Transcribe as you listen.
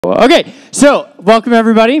Okay, so welcome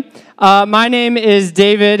everybody. My name is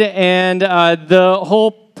David, and the whole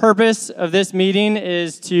purpose of this meeting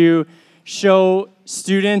is to show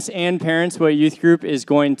students and parents what youth group is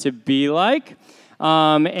going to be like.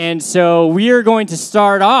 And so we are going to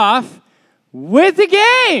start off with a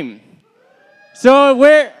game. So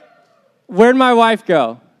where'd my wife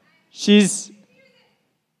go? She's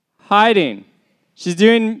hiding. She's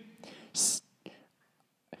doing...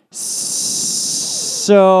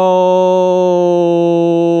 So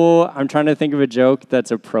I'm trying to think of a joke that's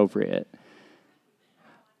appropriate.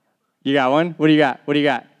 You got one? What do you got? What do you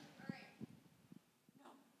got?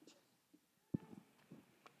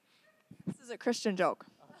 This is a Christian joke.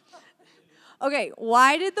 Okay,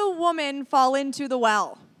 why did the woman fall into the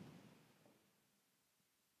well?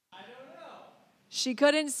 I don't know. She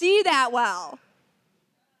couldn't see that well.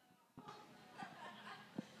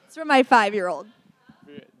 It's for my 5-year-old.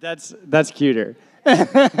 That's cuter.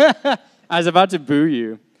 I was about to boo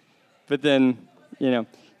you, but then,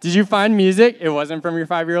 Did you find music? It wasn't from your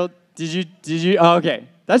 5-year-old? Did you? Oh, okay.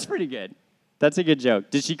 That's pretty good. That's a good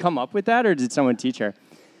joke. Did she come up with that, or did someone teach her?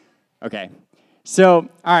 Okay. So,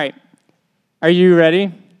 all right. Are you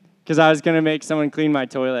ready? Because I was going to make someone clean my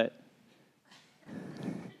toilet.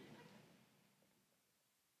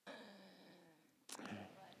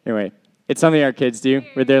 Anyway, it's something our kids do,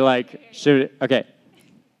 where they're like, okay.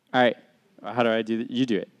 All right. How do I do that? You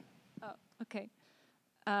do it. Oh, okay.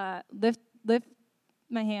 Lift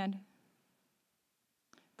my hand.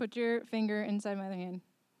 Put your finger inside my other hand.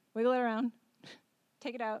 Wiggle it around.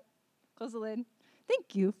 Take it out. Close the lid.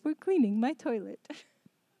 Thank you for cleaning my toilet.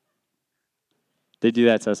 They do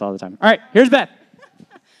that to us all the time. All right, here's Beth.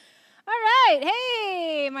 All right.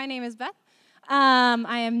 Hey, my name is Beth.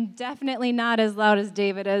 I am definitely not as loud as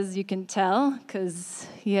David, as you can tell, because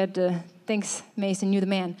he had to... Thanks, Mason, you the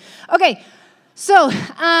man. Okay, so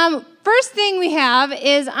first thing we have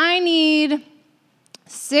is I need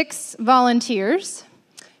 6 volunteers,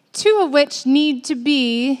 2 of which need to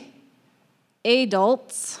be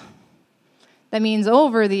adults. That means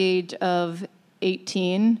over the age of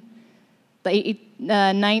 18,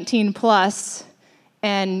 19 plus,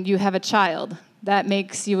 and you have a child. That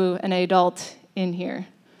makes you an adult in here.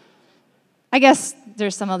 I guess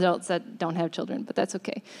there's some adults that don't have children, but that's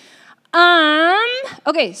okay.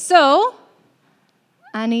 Okay, so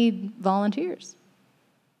I need volunteers.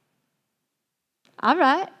 All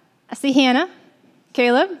right. I see Hannah,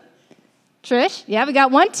 Caleb, Trish. Yeah, we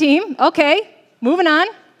got one team. Okay, moving on.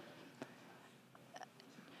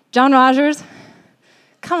 John Rogers.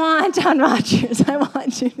 Come on, John Rogers. I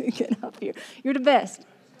want you to get up here. You're the best.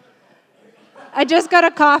 I just got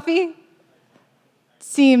a coffee.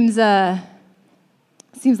 Seems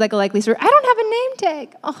like a likely story. I don't have a name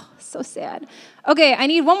tag. Oh, so sad. Okay, I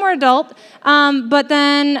need one more adult. But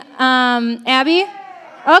then, Abby?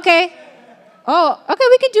 Okay. Oh, okay,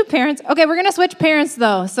 we can do parents. Okay, we're going to switch parents,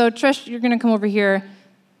 though. So, Trish, you're going to come over here.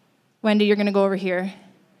 Wendy, you're going to go over here.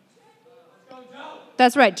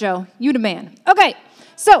 That's right, Joe. You the man. Okay,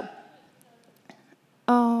 so.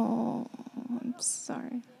 Oh, I'm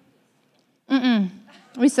sorry.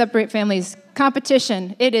 We separate families.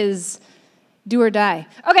 Competition. It is... do or die.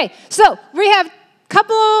 Okay, so we have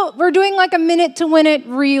we're doing like a minute to win it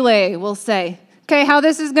relay, we'll say. Okay, how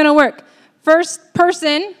this is gonna work. First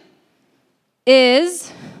person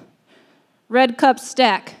is red cup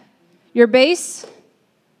stack. Your base,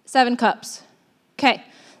 7 cups. Okay,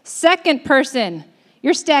 second person,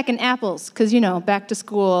 you're stacking apples, because back to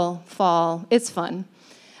school, fall, it's fun.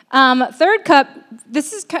 Third cup,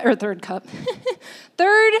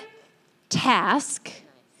 third task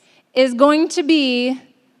is going to be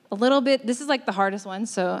a little bit, this is like the hardest one,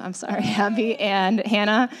 so I'm sorry, Abby and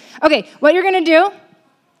Hannah. Okay, what you're going to do,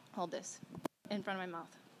 hold this in front of my mouth.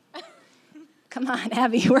 Come on,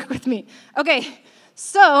 Abby, work with me. Okay,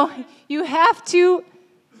 so you have to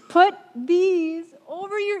put these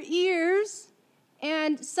over your ears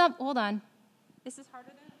and hold on. This is harder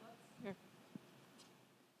than here.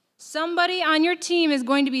 Somebody on your team is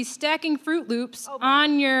going to be stacking Fruit Loops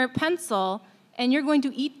on your pencil, and you're going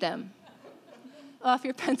to eat them off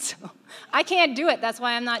your pencil. I can't do it. That's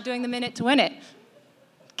why I'm not doing the minute to win it.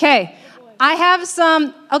 Okay, I have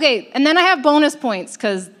some, and then I have bonus points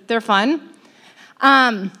because they're fun.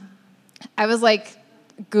 I was like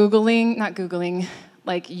YouTubing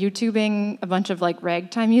a bunch of like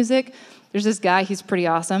ragtime music. There's this guy, he's pretty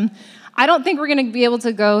awesome. I don't think we're going to be able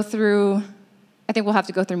to go through, I think we'll have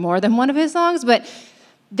to go through more than one of his songs, but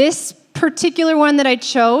this particular one that I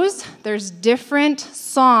chose, there's different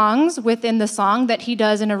songs within the song that he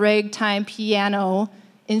does in a ragtime piano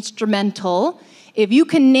instrumental. If you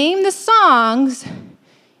can name the songs,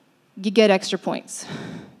 you get extra points.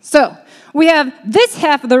 So we have this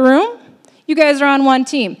half of the room. You guys are on one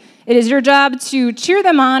team. It is your job to cheer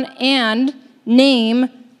them on and name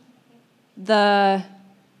the,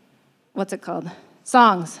 what's it called?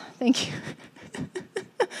 Songs. Thank you.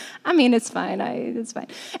 I mean, it's fine. It's fine.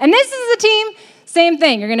 And this is the team, same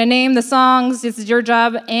thing. You're going to name the songs. This is your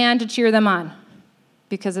job, and to cheer them on,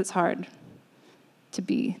 because it's hard to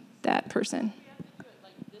be that person.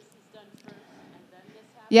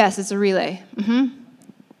 Yes, it's a relay.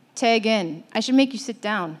 Tag in. I should make you sit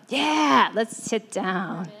down. Yeah, let's sit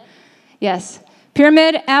down. Yes.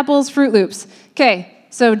 Pyramid, apples, Fruit Loops. Okay,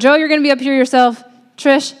 so Joe, you're going to be up here yourself.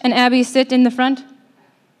 Trish and Abby, sit in the front.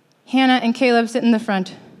 Hannah and Caleb, sit in the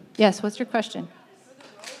front. Yes, what's your question?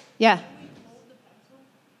 Yeah.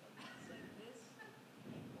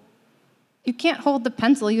 You can't hold the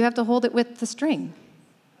pencil. You have to hold it with the string.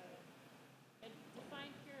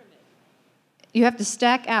 You have to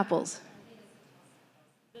stack apples.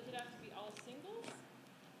 Does it have to be all singles?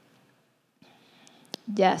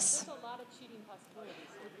 Yes. There's a lot of cheating possibilities.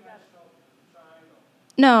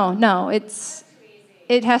 No,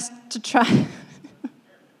 it has to try.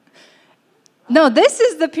 No, this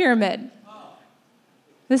is the pyramid.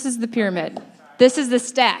 This is the pyramid. This is the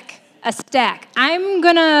stack. A stack. I'm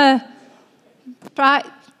gonna try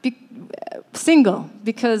single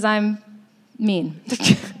because I'm mean.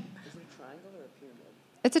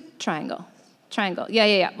 It's a triangle. Triangle.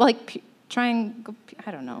 Yeah. Well, like triangle.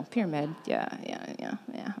 I don't know. Pyramid. Yeah.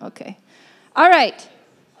 Okay. All right.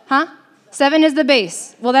 Huh? 7 is the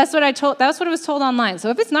base. Well, that's what I told. That's what it was told online. So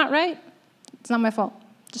if it's not right, it's not my fault.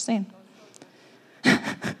 Just saying.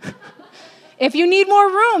 If you need more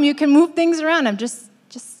room, you can move things around. I'm just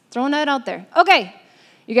throwing that out there. Okay.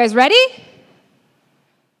 You guys ready?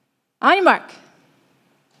 On your mark.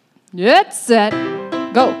 Get set.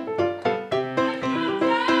 Go.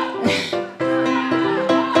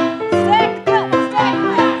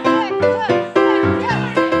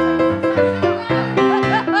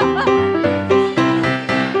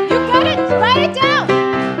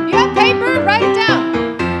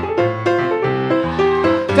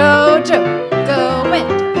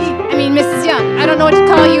 Mrs. Young. I don't know what to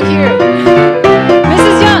call you here.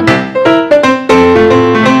 Mrs. Young.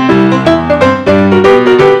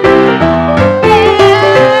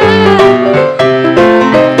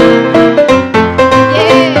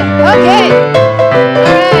 Yeah. Okay.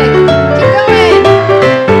 All right. Keep going.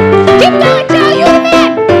 Keep going, Joe. You're the man.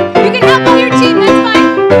 You can help all your team. That's fine.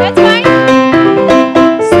 That's fine.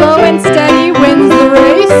 Slow and steady wins the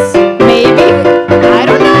race. Maybe. I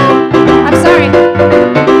don't know. I'm sorry.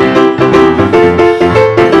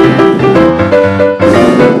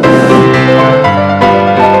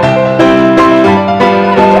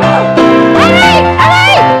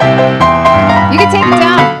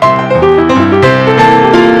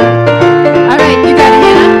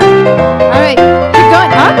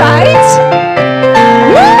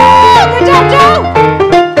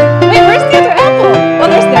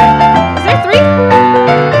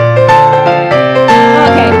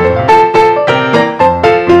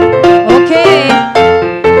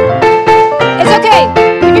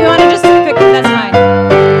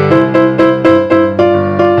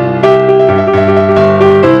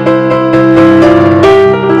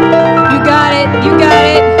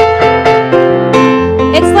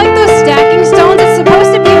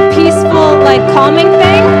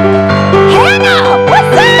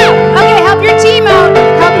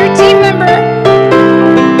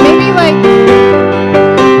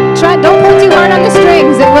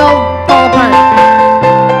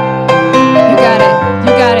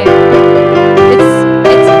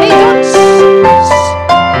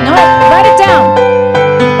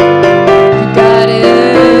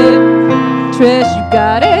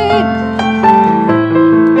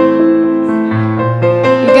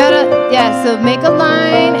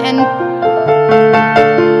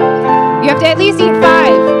 At least eat 5.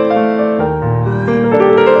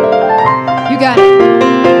 You got it.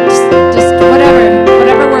 Just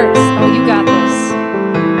whatever works. Oh, you got this.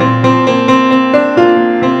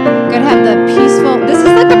 Gotta have the peaceful. This is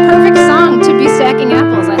like the perfect song to be stacking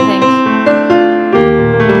apples, I think.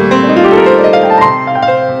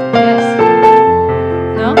 Yes.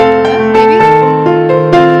 No? Yeah, maybe?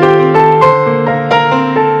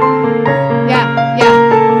 Yeah.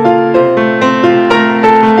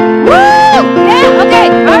 Okay,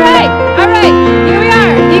 all right, here we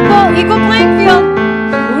are, equal playing field.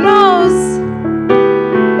 Who knows?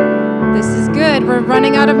 This is good. We're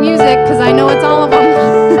running out of music because I know it's all of them.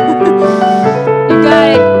 You got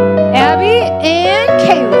it, Abby and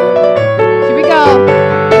Caleb. Here we go,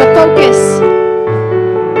 the focus.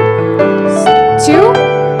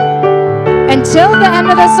 until the end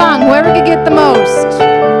of the song. Whoever can get the most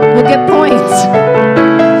will get points.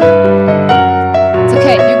 It's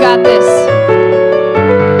okay, you got this.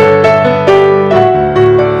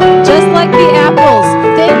 Just like the apples,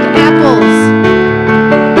 fake apples.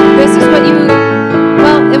 This is what you,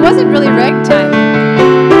 well, it wasn't really ragtime.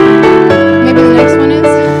 Maybe the next one is?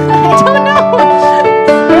 I don't know.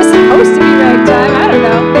 It was supposed to be ragtime, I don't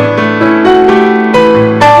know.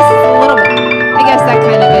 This is a little bit. I guess that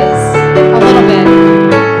kind of is a little bit.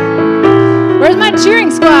 Where's my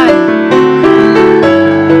cheering squad?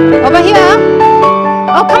 Over here?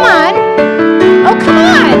 Oh, come on. Oh, come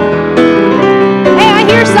on. Hey, I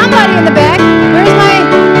hear somebody in the back. Where's my,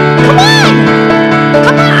 come on.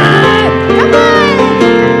 Come on. Come on.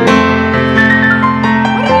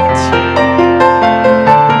 What are you?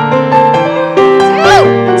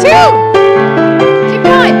 Two. Keep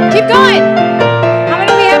going. Keep going. How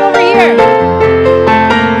many do we have over here?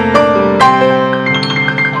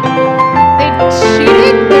 They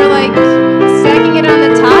cheated? They're like stacking it on the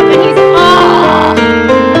top and he's, oh,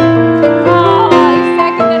 he's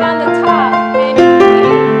stacking it on the top.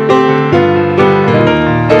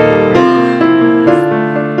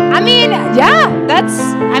 I mean, yeah, that's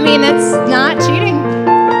not cheating.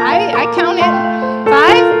 I count it.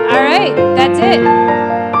 5? All right, that's it.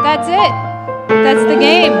 That's it. That's the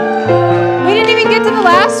game. We didn't even get to the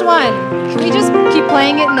last one. Can we just keep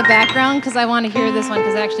playing it in the background? Because I want to hear this one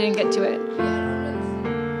because I actually didn't get to it.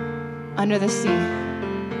 Under the Sea.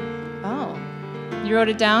 Oh. You wrote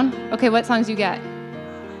it down? Okay, what songs you got?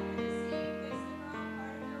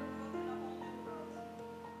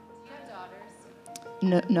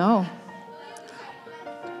 No.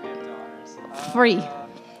 Free.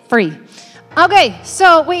 Okay,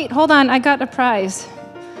 so wait, hold on. I got a prize.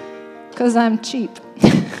 Because I'm cheap.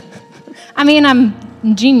 I mean, I'm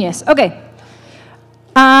genius. Okay.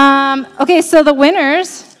 Okay, so the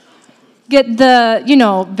winners get the,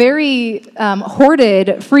 very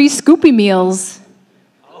hoarded free Scoopy Meals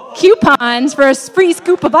coupons for a free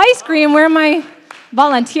scoop of ice cream. Where am I?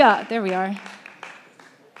 Volunteer. There we are.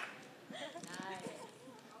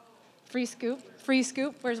 Free scoop.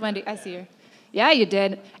 Where's Wendy? I see her. Yeah, you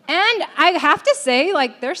did. And I have to say,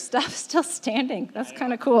 their stuff's still standing. That's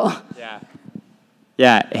kind of cool. Yeah.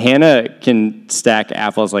 Yeah, Hannah can stack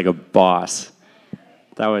apples like a boss.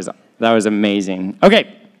 That was amazing.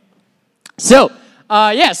 Okay. So,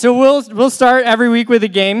 so we'll start every week with a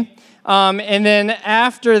game. And then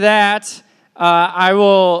after that, I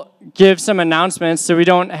will give some announcements so we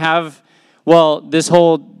don't have, this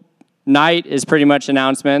whole night is pretty much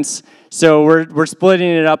announcements. So we're splitting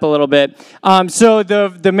it up a little bit. So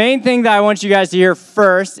the main thing that I want you guys to hear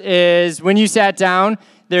first is when you sat down,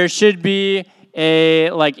 there should be a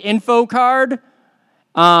info card.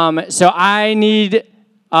 So I need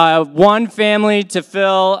one family to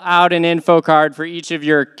fill out an info card for each of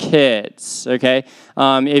your kids. Okay,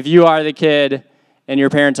 if you are the kid and your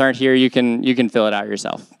parents aren't here, you can fill it out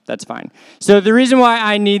yourself. That's fine. So the reason why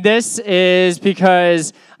I need this is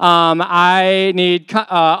because I need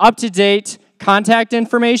up-to-date contact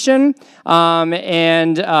information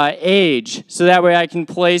and age, so that way I can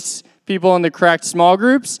place people in the correct small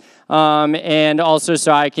groups, and also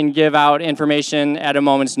so I can give out information at a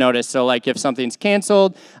moment's notice. So if something's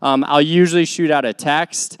canceled, I'll usually shoot out a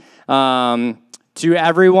text to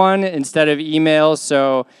everyone instead of email.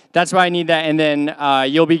 So that's why I need that. And then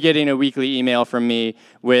you'll be getting a weekly email from me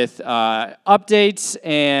with updates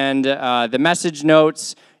and the message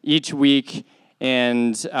notes each week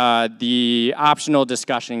and the optional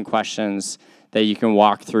discussion questions that you can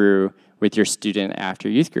walk through with your student after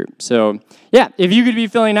youth group. So yeah, if you could be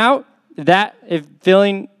filling that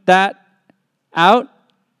out,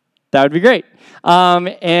 that would be great.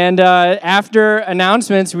 And after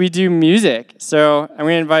announcements, we do music. So I'm going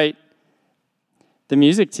to invite the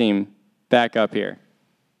music team back up here.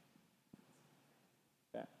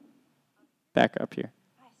 Back up here.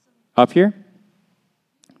 Up here?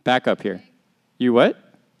 Back up here. You what?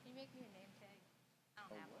 Can you make me a name tag? I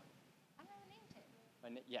don't have one. I don't have a name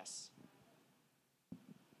tag. Yes.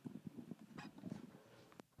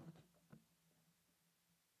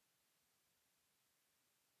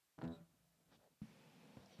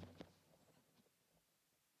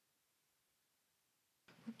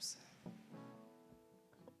 Oops.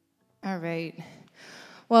 All right.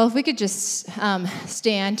 Well, if we could just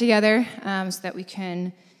stand together so that we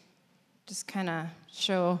can just kind of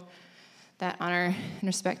show that honor and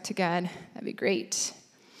respect to God, that'd be great.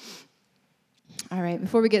 All right,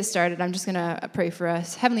 before we get started, I'm just going to pray for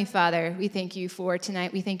us. Heavenly Father, we thank you for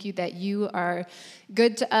tonight. We thank you that you are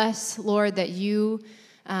good to us, Lord, that you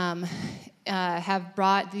have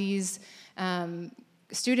brought these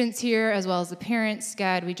students here as well as the parents.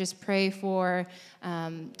 God, we just pray for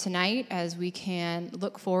tonight as we can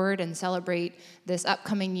look forward and celebrate this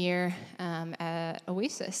upcoming year at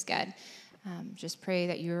Oasis. God, just pray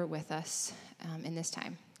that you're with us in this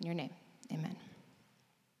time. In your name, amen.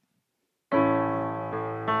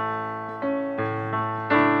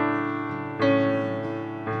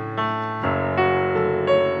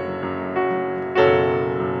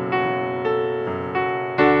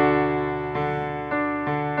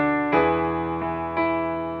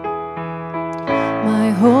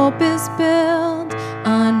 My hope is built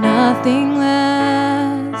on nothing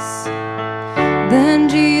less than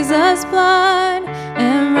Jesus' blood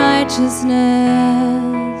and righteousness.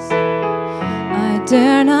 I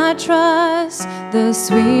dare not trust the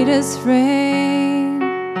sweetest frame,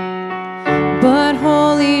 but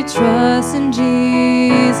wholly trust in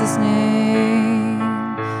Jesus' name.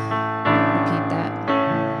 Repeat that.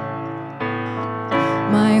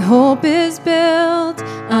 My hope is built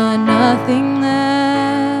on nothing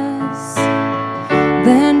less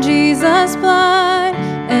than Jesus' blood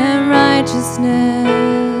and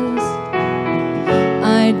righteousness.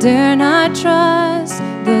 I dare not trust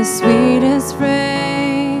the sweetest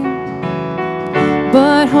frame,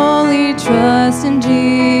 but wholly trust in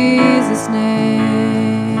Jesus'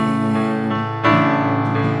 name.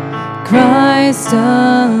 Christ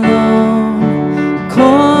alone,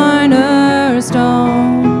 cornerstone,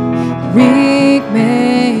 weak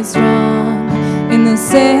made strong in the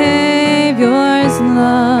Savior's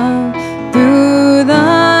love. Through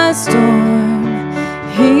the storm,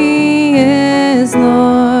 He is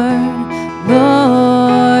Lord,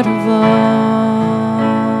 Lord of all.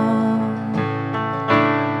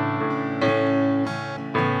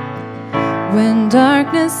 When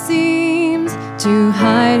darkness seems to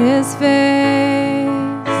hide His face,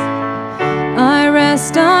 I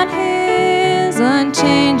rest on His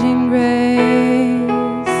unchanging grace.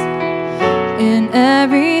 In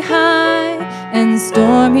every high and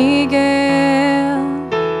stormy gale,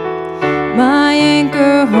 my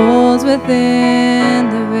anchor holds within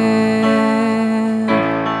the veil.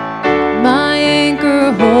 My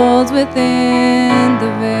anchor holds within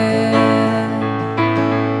the veil.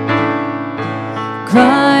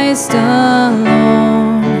 Christ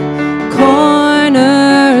alone, cornerstone,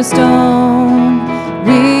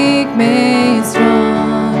 weak made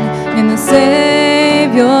strong in the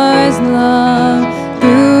Savior's love.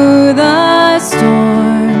 Through the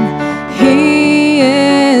storm, He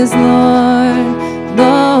is Lord,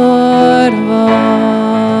 Lord of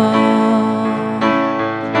all.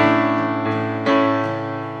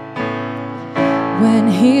 When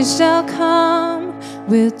He shall come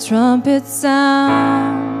with trumpet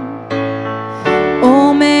sound,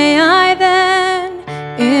 oh, may I then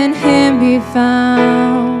in Him be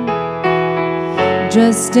found,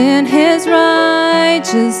 just in His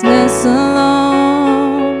righteousness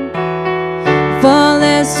alone,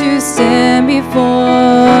 faultless to stand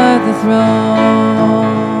before the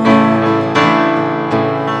throne.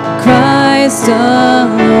 Christ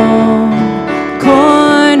alone,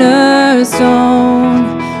 cornerstone,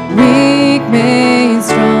 weak made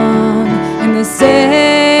strong in the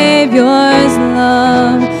Savior's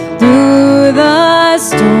love. Through the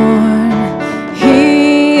storm,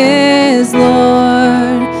 He is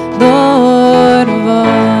Lord, Lord of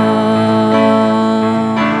all.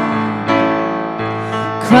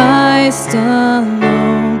 Christ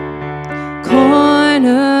alone,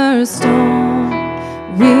 cornerstone,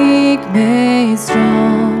 weak made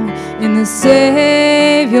strong in the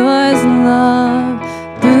Savior's love.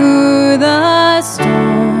 Through the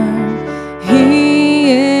storm,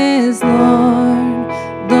 He is Lord,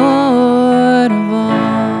 Lord of all.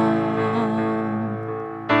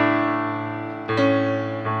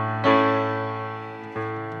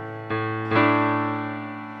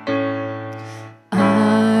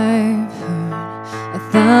 I've heard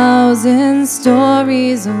 1,000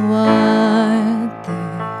 stories of what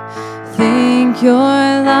they think you're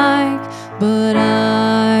like, but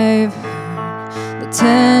I've heard the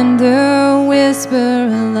tender whisper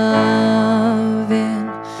of love in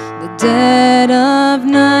the dead of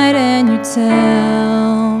night, and you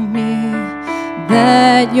tell me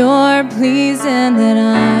that you're pleased and that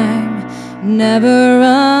I'm never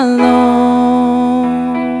alone.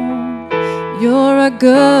 You're a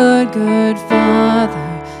good, good Father.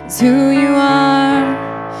 It's who you are.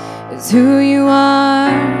 It's who you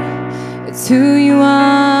are. It's who you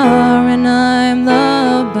are, and I'm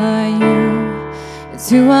loved by you. It's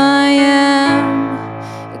who I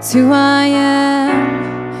am. It's who I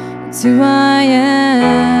am. It's who I am.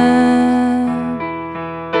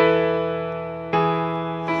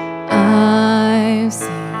 I've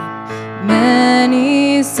seen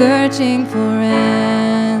many searching for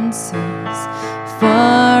answers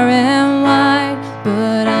far and wide,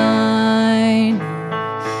 but I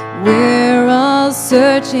know we're all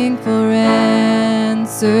searching for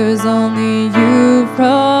answers. Only you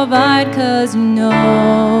provide, 'cause you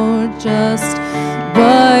know just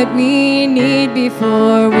what we need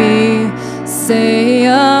before we say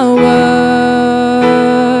a word.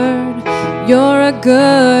 You're a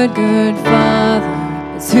good, good Father.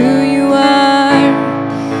 It's who you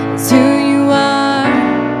are. It's who you are.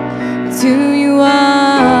 It's who you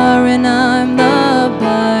are, and I'm loved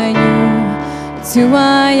by you. It's who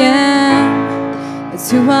I am.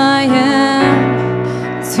 It's who I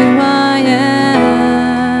am. It's who I am.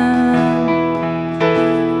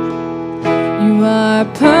 You are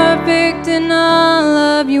perfect in all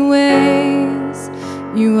of your ways.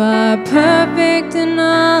 You are perfect in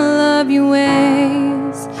all of your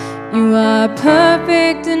ways. You are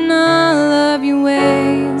perfect in all of your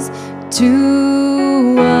ways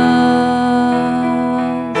to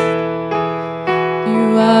us.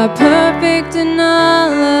 You are perfect in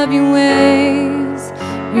all of your ways.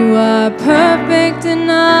 You are perfect in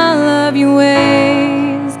all of your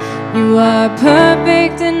ways. You are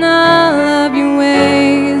perfect in all of your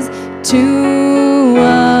ways to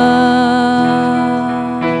us.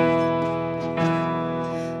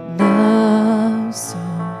 Love so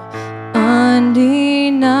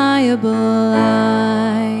undeniable,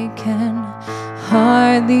 I can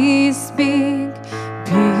hardly speak.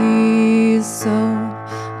 Peace so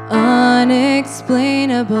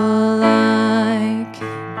unexplainable, I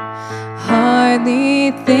can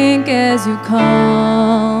hardly think as you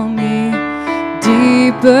call me.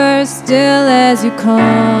 Deeper still as you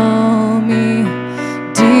call me.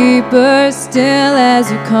 Deeper still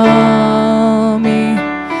as you call me.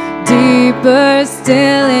 Deeper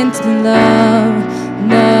still into love.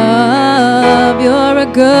 Love, you're a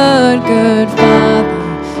good, good Father.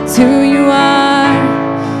 It's who you are.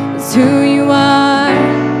 It's who you are.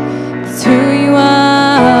 It's who you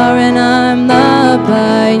are, and I'm loved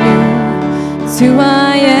by you. It's who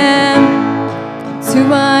I am. It's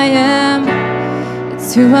who I am.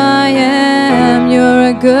 It's who I am. You're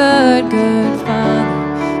a good, good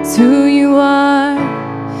Father. It's who you are.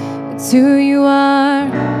 It's who you are.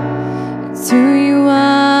 It's who you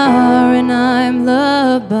are, and I'm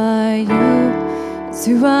loved by you. It's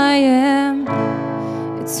who I am.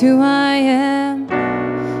 It's who I am.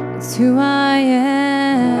 It's who I am.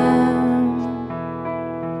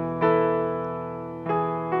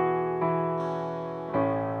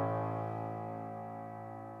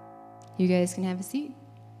 You guys can have a seat.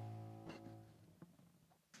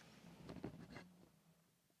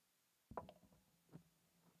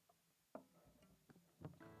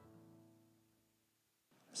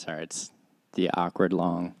 Sorry, it's the awkward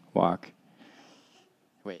long walk.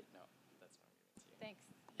 Wait, no. Thanks.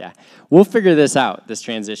 Yeah, we'll figure this out, this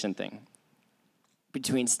transition thing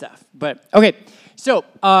between stuff. But, okay, so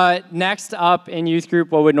next up in youth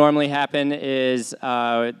group, what would normally happen is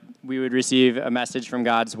we would receive a message from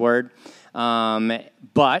God's Word,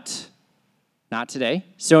 but not today.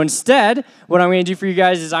 So instead, what I'm going to do for you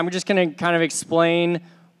guys is I'm just going to kind of explain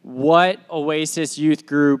what Oasis Youth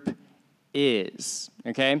Group is,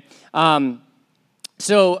 okay? And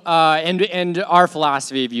our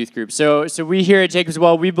philosophy of youth groups. So we here at Jacob's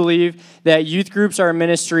Well, we believe that youth groups are a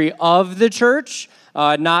ministry of the church,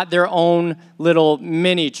 not their own little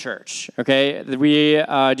mini church, okay? We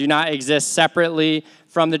do not exist separately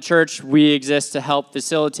from the church. We exist to help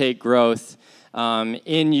facilitate growth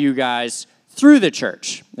in you guys through the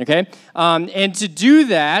church, okay? And to do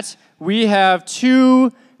that, we have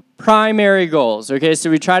two primary goals, okay?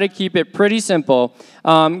 So we try to keep it pretty simple.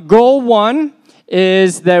 Goal one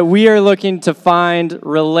is that we are looking to find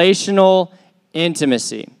relational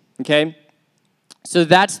intimacy, okay? So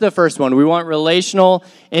that's the first one. We want relational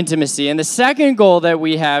intimacy. And the second goal that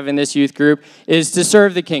we have in this youth group is to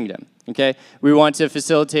serve the kingdom, okay? We want to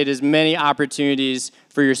facilitate as many opportunities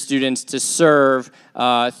for your students to serve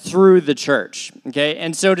through the church, okay?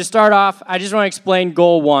 And so to start off, I just want to explain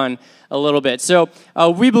goal one a little bit. So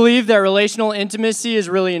we believe that relational intimacy is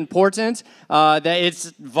really important, that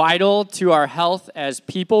it's vital to our health as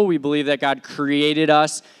people. We believe that God created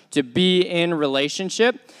us to be in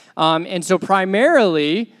relationship. And so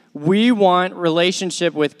primarily, we want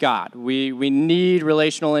relationship with God. We need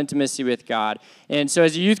relational intimacy with God. And so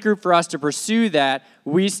as a youth group, for us to pursue that,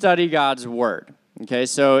 we study God's Word. Okay,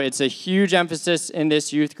 so it's a huge emphasis in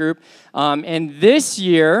this youth group. And this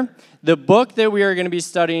year, the book that we are going to be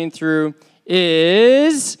studying through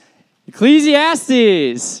is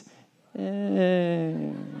Ecclesiastes.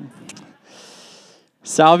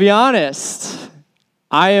 So I'll be honest,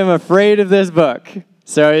 I am afraid of this book.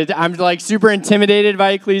 So I'm like super intimidated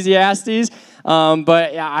by Ecclesiastes,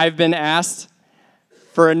 but yeah, I've been asked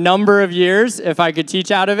for a number of years if I could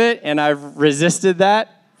teach out of it, and I've resisted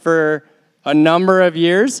that for a number of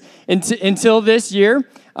years until this year.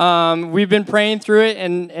 We've been praying through it,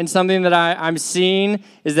 and something that I'm seeing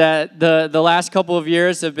is that the last couple of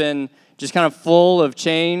years have been just kind of full of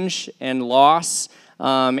change and loss,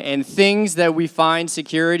 and things that we find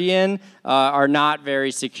security in are not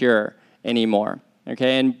very secure anymore.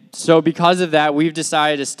 Okay, and so because of that, we've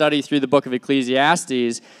decided to study through the book of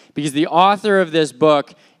Ecclesiastes because the author of this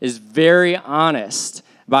book is very honest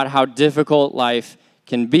about how difficult life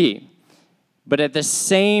can be. But at the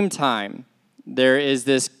same time, there is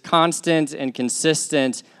this constant and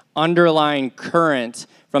consistent underlying current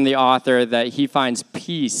from the author that he finds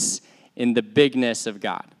peace in the bigness of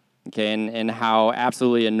God, okay, and how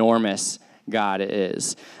absolutely enormous God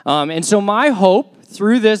is. And so my hope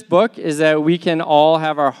through this book is that we can all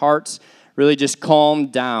have our hearts really just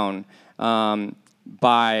calmed down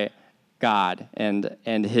by God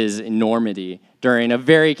and his enormity during a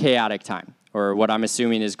very chaotic time, or what I'm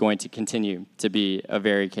assuming is going to continue to be a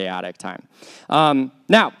very chaotic time.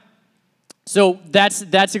 Now, so that's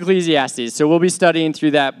Ecclesiastes. So we'll be studying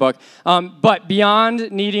through that book. But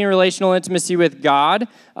beyond needing relational intimacy with God,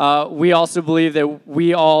 we also believe that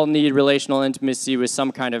we all need relational intimacy with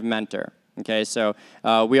some kind of mentor. Okay, so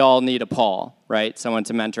we all need a Paul, right? Someone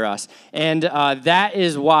to mentor us. And that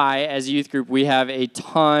is why, as a youth group, we have a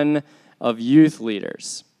ton of youth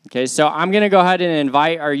leaders. Okay, so I'm going to go ahead and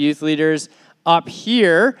invite our youth leaders up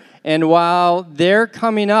here. And while they're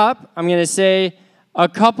coming up, I'm going to say a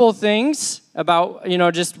couple things about,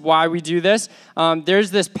 just why we do this. There's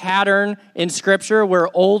this pattern in Scripture where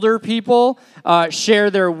older people share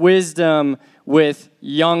their wisdom with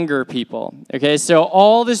younger people. Okay, so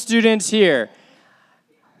all the students here,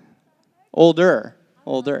 older.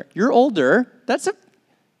 You're older. It's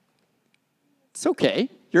okay.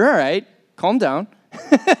 You're all right. Calm down.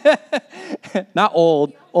 Not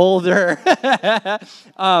old, older.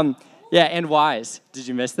 Yeah, and wise. Did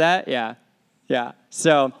you miss that? Yeah.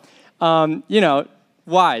 So,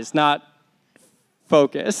 wise, not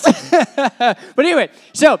focused. But anyway,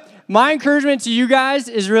 so my encouragement to you guys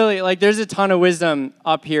is really, there's a ton of wisdom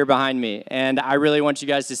up here behind me, and I really want you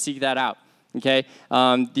guys to seek that out, okay?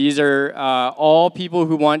 These are all people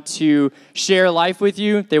who want to share life with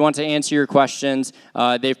you. They want to answer your questions.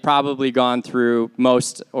 They've probably gone through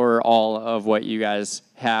most or all of what you guys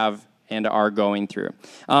have and are going through.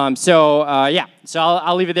 So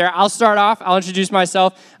I'll leave it there. I'll start off. I'll introduce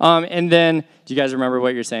myself, and then, do you guys remember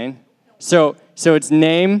what you're saying? So it's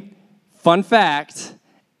name, fun fact,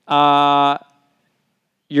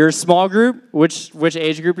 your small group, which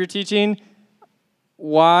age group you're teaching,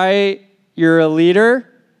 why you're a leader,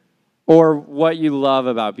 or what you love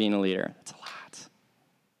about being a leader. That's a lot.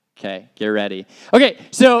 Okay, get ready. Okay,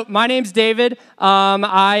 so my name's David.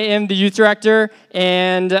 I am the youth director,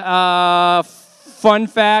 and fun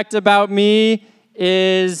fact about me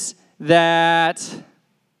is that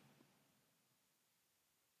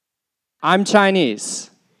I'm Chinese.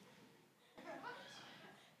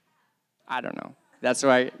 I don't know. That's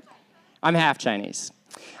why I'm half Chinese.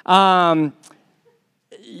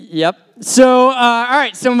 Yep. So, all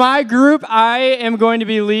right. So my group, I am going to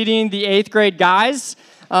be leading the 8th grade guys.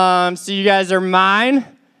 So you guys are mine.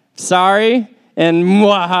 Sorry. And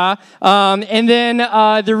mwaha. And then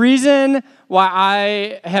the reason why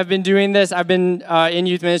I have been doing this, I've been in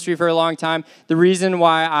youth ministry for a long time. The reason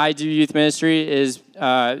why I do youth ministry is,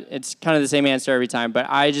 it's kind of the same answer every time, but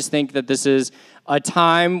I just think that this is a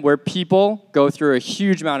time where people go through a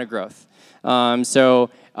huge amount of growth. So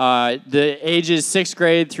the ages 6th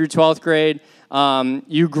grade through 12th grade,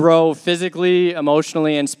 you grow physically,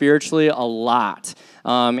 emotionally, and spiritually a lot.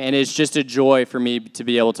 And it's just a joy for me to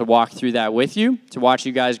be able to walk through that with you, to watch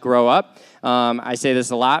you guys grow up. I say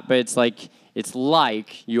this a lot, but it's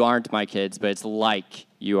like you aren't my kids, but it's like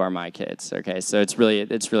you are my kids. Okay, so it's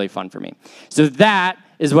really fun for me. So that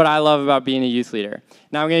is what I love about being a youth leader.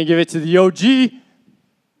 Now I'm going to give it to the OG.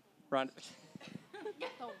 Ron. The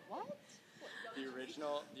what? The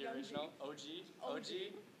original OG.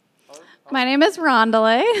 My name is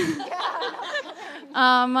Rondale.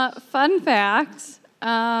 Fun fact,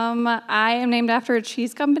 I am named after a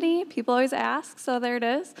cheese company. People always ask, so there it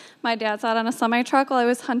is. My dad saw it on a semi-truck while I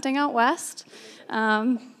was hunting out west.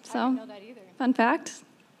 I didn't know that either. Fun fact.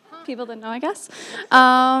 People didn't know, I guess.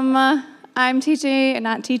 I'm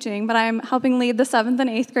not teaching, but I'm helping lead the 7th and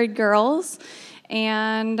 8th grade girls.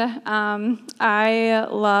 And I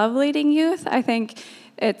love leading youth. I think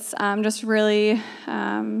it's just really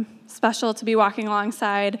special to be walking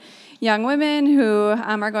alongside young women who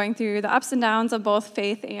are going through the ups and downs of both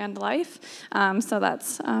faith and life. So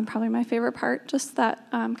that's probably my favorite part, just that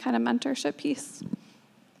kind of mentorship piece.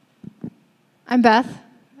 I'm Beth,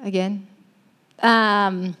 again.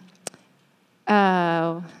 I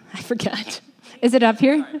forgot. Is it up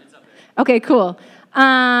here? Okay, cool.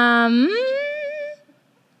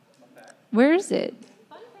 Where is it?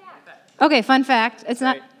 Okay, fun fact. It's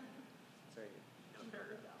not.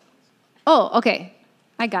 Oh, okay.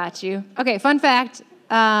 I got you. Okay, fun fact.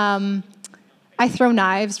 I throw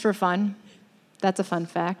knives for fun. That's a fun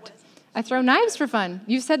fact. I throw knives for fun.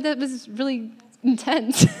 You said that was really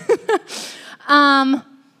intense.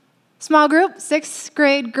 Small group, 6th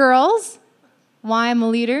grade girls. Why I'm a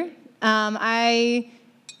leader. Why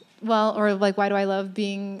do I love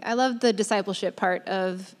being, I love the discipleship part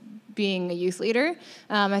of being a youth leader.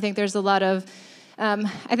 I think there's a lot of,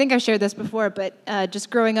 I think I've shared this before, but just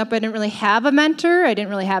growing up, I didn't really have a mentor. I didn't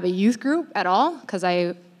really have a youth group at all, because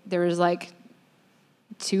there was like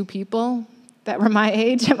 2 people that were my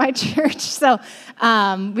age at my church. So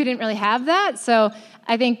we didn't really have that. So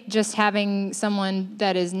I think just having someone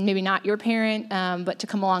that is maybe not your parent, but to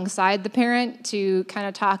come alongside the parent to kind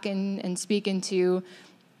of talk and speak into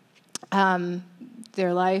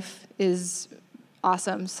their life is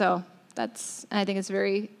awesome. So I think it's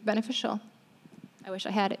very beneficial. I wish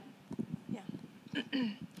I had it. Yeah.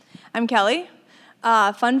 I'm Kelly.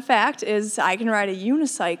 Fun fact is I can ride a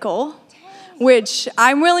unicycle, which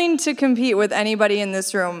I'm willing to compete with anybody in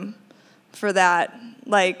this room for that.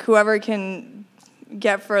 Like, whoever can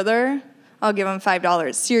get further, I'll give them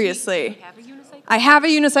 $5. Seriously. Do you have a unicycle? I have a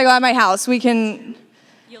unicycle at my house. We can...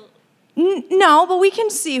 No, but we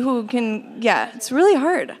can see who can... Yeah, it's really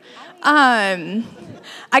hard.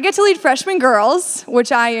 I get to lead freshman girls,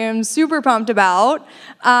 which I am super pumped about.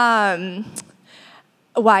 Why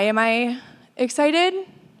am I excited?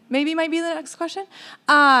 Maybe might be the next question.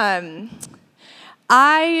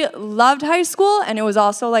 I loved high school, and it was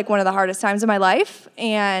also like one of the hardest times of my life.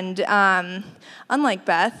 And unlike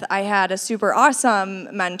Beth, I had a super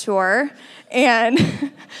awesome mentor,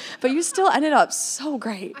 and but you still ended up so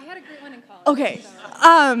great. I had a great one in college. Okay.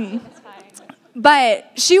 So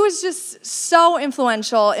But she was just so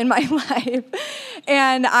influential in my life,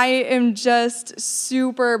 and I am just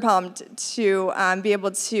super pumped to be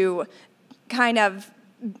able to kind of,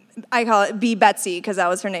 I call it be Betsy, because that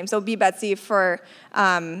was her name, so be Betsy for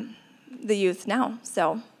the youth now,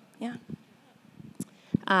 so yeah.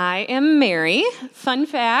 I am Mary. Fun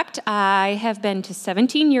fact, I have been to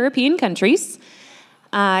 17 European countries.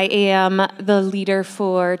 I am the leader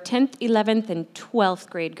for 10th, 11th, and 12th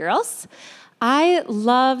grade girls. I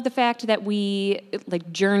love the fact that we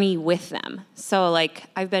journey with them. So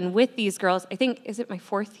I've been with these girls, I think, is it my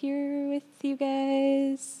 4th year with you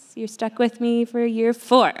guys? You're stuck with me for year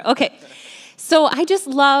 4. Okay. So I just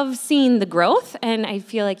love seeing the growth, and I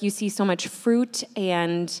feel like you see so much fruit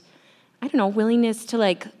and, I don't know, willingness to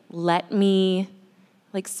let me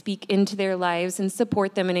speak into their lives and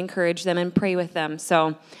support them and encourage them and pray with them.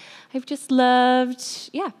 So I've just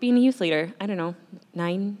loved, being a youth leader. I don't know,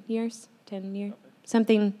 9 years? 10 years,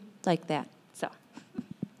 something like that. So,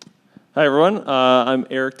 hi everyone. I'm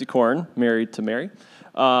Eric DeCorn, married to Mary.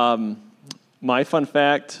 My fun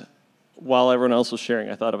fact, while everyone else was sharing,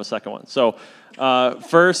 I thought of a second one. So,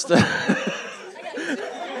 first, I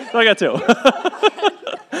got 2.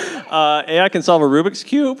 AI can solve a Rubik's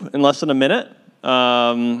Cube in less than a minute.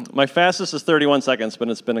 My fastest is 31 seconds, but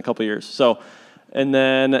it's been a couple years. So, and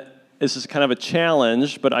then this is kind of a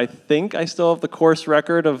challenge, but I think I still have the course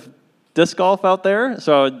record of disc golf out there,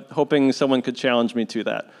 so I'm hoping someone could challenge me to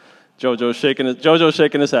that. Jojo's shaking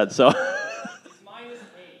his head, so. It's -8,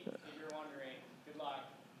 if you're wondering. Good luck.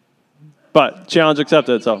 But challenge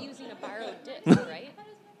accepted, so. using a borrowed disc, right?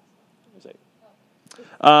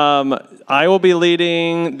 I will be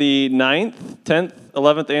leading the 9th, 10th,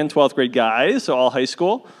 11th, and 12th grade guys, so all high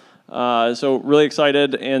school. So really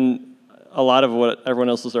excited, and a lot of what everyone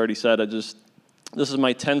else has already said. This is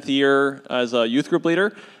my 10th year as a youth group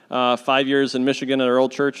leader. 5 years in Michigan at our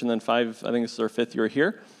old church, and then 5, I think this is our 5th year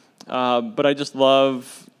here. But I just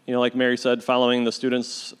love, like Mary said, following the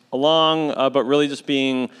students along, but really just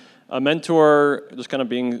being a mentor, just kind of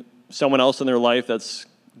being someone else in their life that's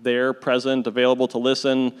there, present, available to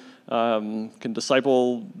listen, can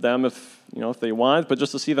disciple them if they want, but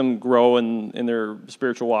just to see them grow in their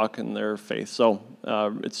spiritual walk and their faith. So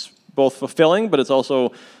it's both fulfilling, but it's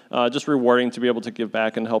also just rewarding to be able to give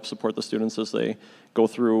back and help support the students as they go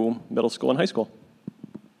through middle school and high school.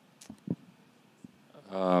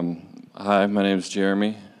 Hi, my name is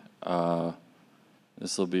Jeremy.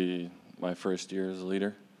 This will be my first year as a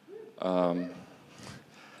leader. I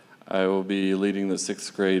will be leading the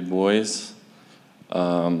 6th grade boys.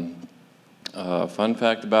 Fun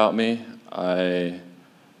fact about me, I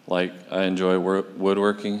enjoy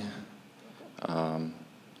woodworking, and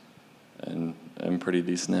I'm pretty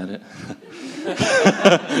decent at it.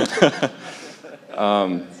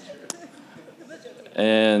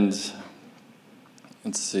 And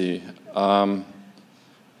let's see,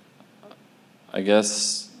 I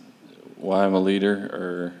guess why I'm a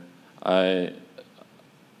leader, I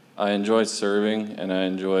enjoy serving and I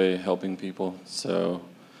enjoy helping people, so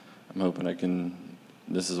I'm hoping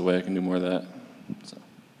this is a way I can do more of that. So.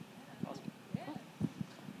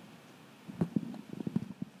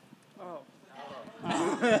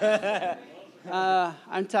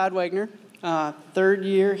 I'm Todd Wagner, 3rd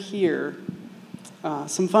year here.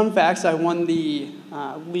 Some fun facts, I won the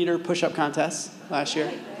leader push-up contest last year.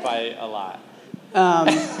 By a lot.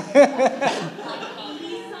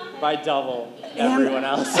 By double everyone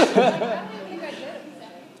else.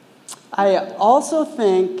 I also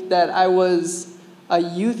think that I was a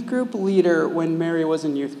youth group leader when Mary was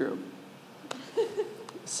in youth group.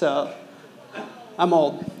 So, I'm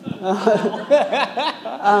old.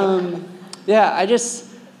 Yeah, I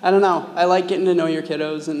don't know. I like getting to know your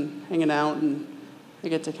kiddos and hanging out, and I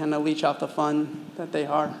get to kind of leech off the fun that they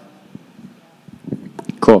are.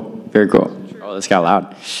 Cool. Very cool. Oh, this got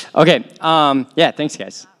loud. Okay. Yeah, thanks,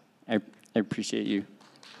 guys. I appreciate you.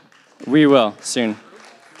 We will soon.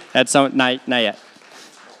 At some not yet.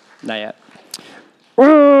 Not yet.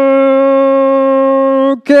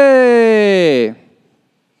 Okay.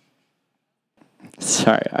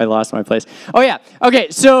 Sorry, I lost my place. Oh, yeah.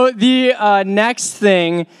 Okay, so the next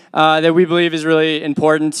thing that we believe is really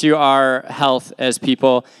important to our health as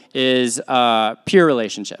people is peer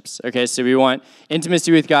relationships. Okay, so we want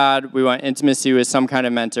intimacy with God, we want intimacy with some kind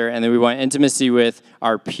of mentor, and then we want intimacy with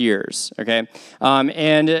our peers. Okay,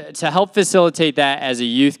 and to help facilitate that as a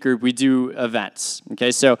youth group, we do events.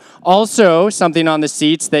 Okay, so also something on the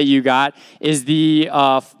seats that you got is the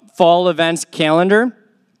fall events calendar.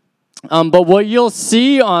 But what you'll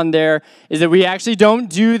see on there is that we actually don't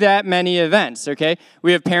do that many events, okay?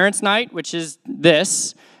 We have Parents' Night, which is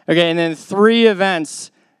this, okay, and then 3 events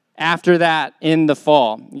after that in the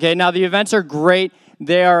fall. Okay, now the events are great.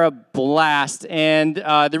 They are a blast, and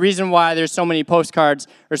the reason why there's so many postcards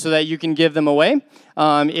are so that you can give them away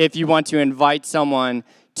if you want to invite someone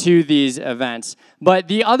to these events. But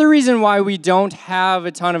the other reason why we don't have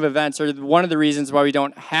a ton of events, or one of the reasons why we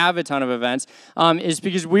don't have a ton of events, is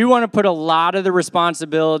because we want to put a lot of the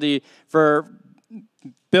responsibility for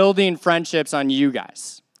building friendships on you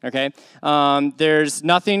guys, okay? There's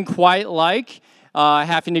nothing quite like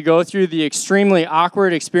having to go through the extremely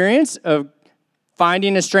awkward experience of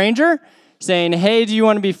finding a stranger, saying, hey, do you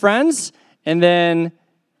want to be friends? And then,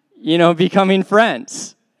 becoming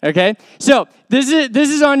friends. Okay, so this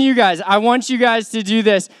is on you guys. I want you guys to do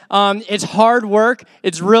this. It's hard work.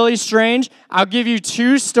 It's really strange. I'll give you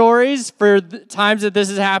 2 stories for the times that this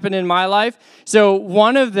has happened in my life. So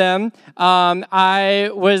one of them, I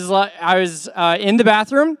was in the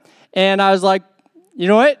bathroom, and I was like, you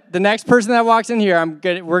know what? The next person that walks in here,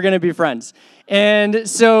 we're gonna be friends. And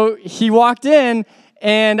so he walked in,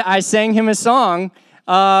 and I sang him a song,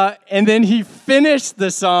 and then he finished the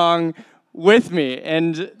song with me,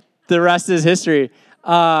 and the rest is history.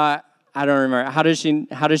 I don't remember. How does she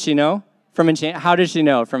know from Enchanted? How does she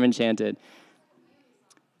know from Enchanted?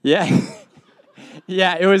 Yeah,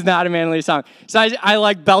 yeah. It was not a manly song. So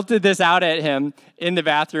I belted this out at him in the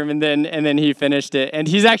bathroom, and then he finished it. And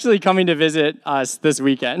he's actually coming to visit us this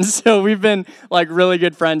weekend. So we've been really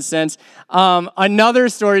good friends since. Another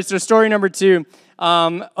story. So story number 2.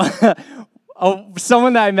 Someone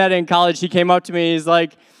that I met in college. He came up to me. He's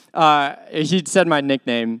like. He said my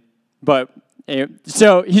nickname, but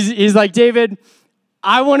so he's like, David,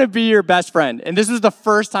 I want to be your best friend. And this was the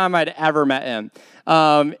first time I'd ever met him.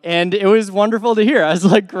 And it was wonderful to hear. I was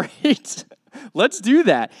like, great, let's do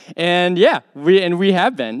that. And yeah, we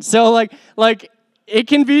have been. So like it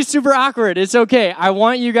can be super awkward. It's okay. I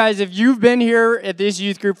want you guys, if you've been here at this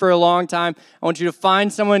youth group for a long time, I want you to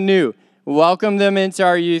find someone new, welcome them into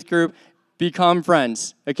our youth group, become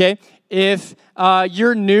friends, okay? If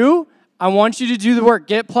you're new, I want you to do the work.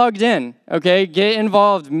 Get plugged in, okay? Get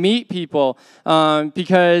involved, meet people,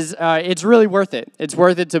 because it's really worth it. It's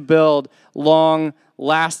worth it to build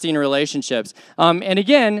long-lasting relationships. And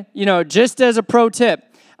again, just as a pro tip,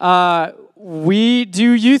 we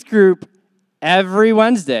do youth group every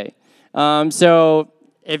Wednesday. So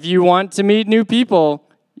if you want to meet new people,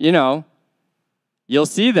 you'll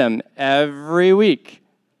see them every week,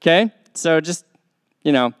 okay? So just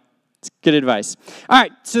it's good advice. All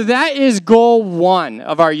right, so that is goal 1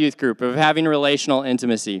 of our youth group, of having relational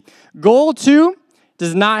intimacy. Goal 2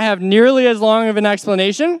 does not have nearly as long of an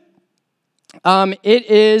explanation. It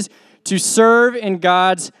is to serve in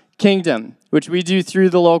God's kingdom, which we do through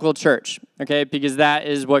the local church, okay? Because that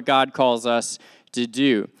is what God calls us to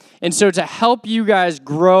do. And so to help you guys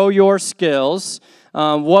grow your skills,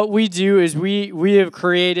 what we do is we have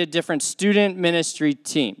created different student ministry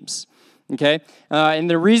teams, okay? And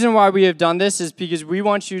the reason why we have done this is because we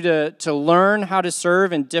want you to learn how to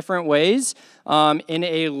serve in different ways in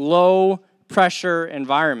a low-pressure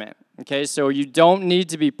environment. Okay, so you don't need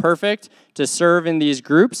to be perfect to serve in these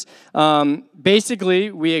groups. Basically,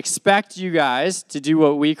 we expect you guys to do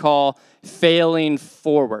what we call failing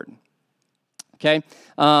forward. Okay,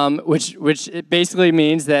 which it basically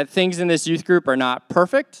means that things in this youth group are not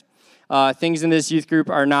perfect. Things in this youth group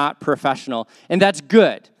are not professional, and that's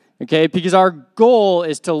good. Okay, because our goal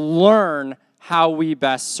is to learn how we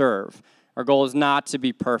best serve. Our goal is not to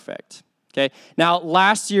be perfect. Okay. Now,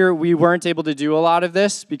 last year, we weren't able to do a lot of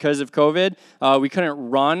this because of COVID. We couldn't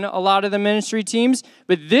run a lot of the ministry teams.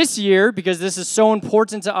 But this year, because this is so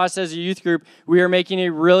important to us as a youth group, we are making a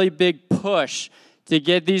really big push to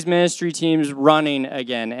get these ministry teams running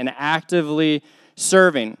again and actively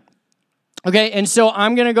serving. Okay, and so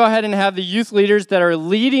I'm going to go ahead and have the youth leaders that are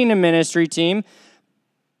leading a ministry team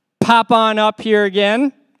pop on up here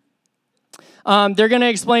again. They're going to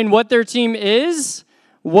explain what their team is,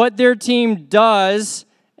 what their team does,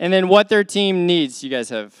 and then what their team needs. You guys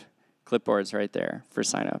have clipboards right there for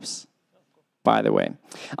signups, by the way.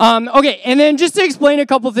 Okay, and then just to explain a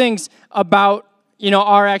couple things about,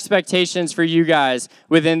 our expectations for you guys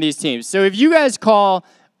within these teams. So if you guys call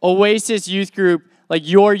Oasis Youth Group like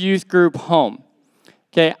your youth group home,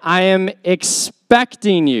 okay, I am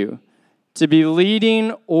expecting you to be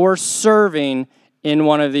leading or serving in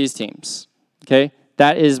one of these teams, okay?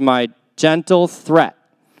 That is my gentle threat.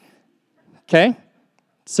 Okay?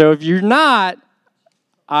 So if you're not,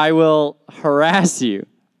 I will harass you.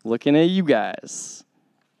 Looking at you guys.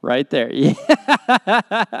 Right there. Yeah.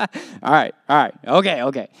 All right.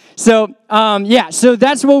 Okay. So, so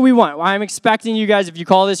that's what we want. I'm expecting you guys, if you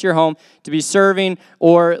call this your home, to be serving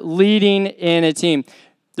or leading in a team.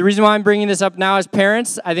 The reason why I'm bringing this up now as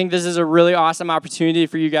parents, I think this is a really awesome opportunity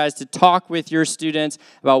for you guys to talk with your students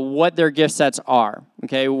about what their gift sets are,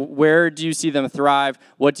 okay? Where do you see them thrive?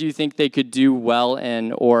 What do you think they could do well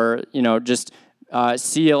in, or, just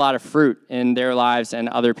see a lot of fruit in their lives and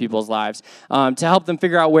other people's lives to help them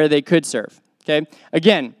figure out where they could serve, okay?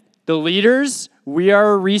 Again, the leaders, we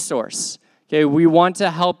are a resource. Okay, we want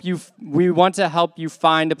to help you. We want to help you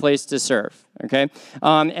find a place to serve. Okay,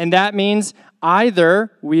 and that means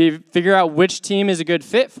either we figure out which team is a good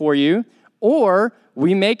fit for you, or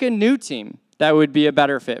we make a new team that would be a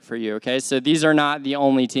better fit for you. Okay, so these are not the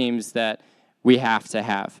only teams that we have to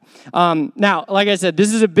have. Now, like I said,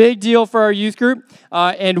 this is a big deal for our youth group,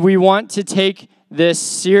 and we want to take this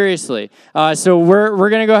seriously. So we're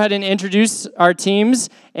going to go ahead and introduce our teams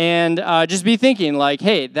and just be thinking like,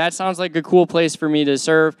 hey, that sounds like a cool place for me to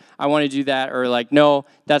serve. I want to do that. Or like, no,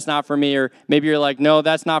 that's not for me. Or maybe you're like, no,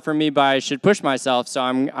 that's not for me, but I should push myself, so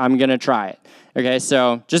I'm going to try it. Okay,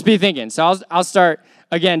 so just be thinking. So I'll start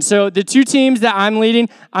again. So the two teams that I'm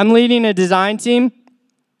leading a design team,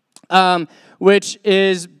 which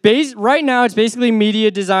is right now it's basically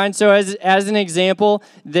media design. So as an example,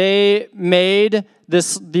 they made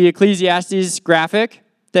the Ecclesiastes graphic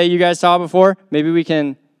that you guys saw before. Maybe we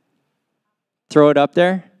can throw it up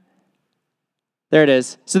there. There it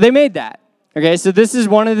is. So they made that. Okay, so this is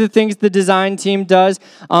one of the things the design team does.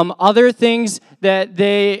 Other things that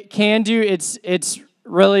they can do, it's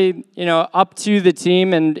really, up to the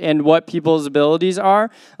team and what people's abilities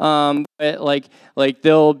are. Like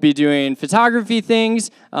they'll be doing photography things.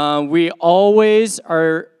 We always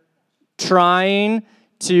are trying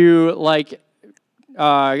to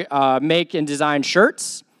make and design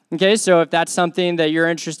shirts. Okay, so if that's something that you're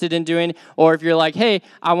interested in doing, or if you're like, hey,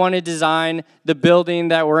 I want to design the building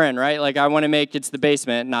that we're in, right? Like I want to make, it's the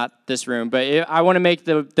basement, not this room, but I want to make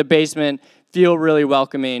the basement feel really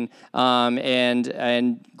welcoming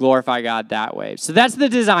and glorify God that way. So that's the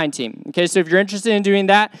design team. Okay, so if you're interested in doing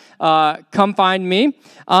that, come find me.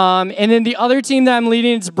 And then the other team that I'm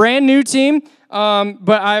leading, it's a brand new team,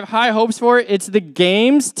 but I have high hopes for it. It's the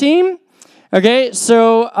games team. Okay,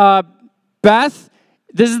 so Beth,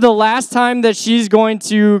 this is the last time that she's going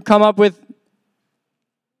to come up with.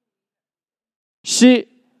 She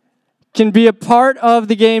can be a part of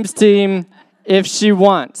the games team if she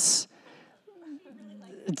wants.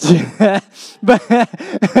 but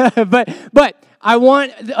I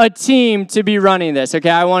want a team to be running this, okay?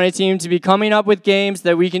 I want a team to be coming up with games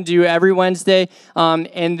that we can do every Wednesday,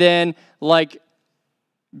 and then, like,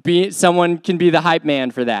 someone can be the hype man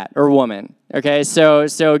for that, or woman, okay? So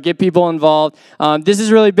get people involved. This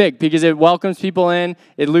is really big because it welcomes people in,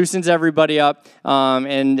 it loosens everybody up,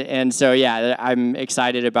 and so, yeah, I'm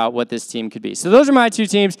excited about what this team could be. So those are my two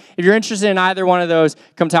teams. If you're interested in either one of those,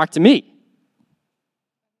 come talk to me.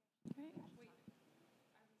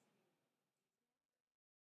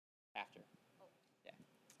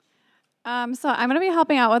 So I'm going to be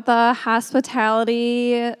helping out with the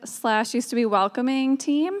hospitality / used to be welcoming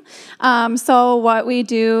team. So what we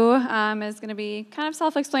do is going to be kind of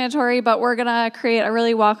self-explanatory, but we're going to create a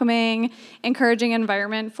really welcoming, encouraging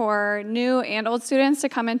environment for new and old students to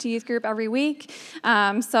come into youth group every week.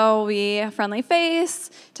 So we friendly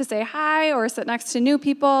face to say hi or sit next to new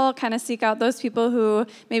people, kind of seek out those people who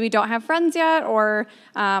maybe don't have friends yet or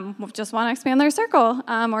just want to expand their circle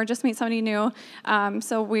or just meet somebody new.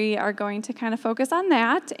 So we are going to kind of focus on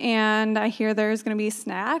that, and I hear there's going to be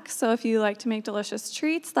snacks, so if you like to make delicious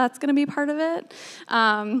treats, that's going to be part of it.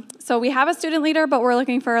 So we have a student leader, but we're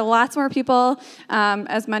looking for lots more people,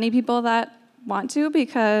 as many people that want to,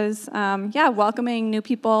 because, welcoming new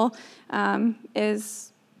people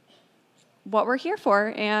is what we're here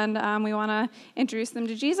for, and we want to introduce them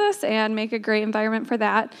to Jesus and make a great environment for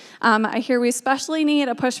that. I hear we especially need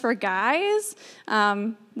a push for guys.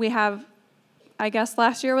 We have, I guess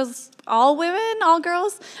last year was all women, all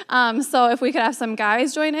girls. So if we could have some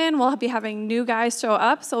guys join in, we'll be having new guys show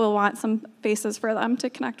up, so we'll want some faces for them to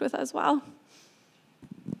connect with as well.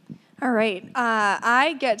 All right.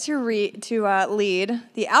 I get to lead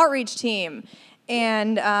the outreach team.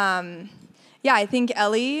 And, I think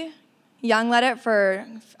Ellie Young led it for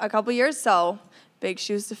a couple years, so big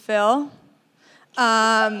shoes to fill.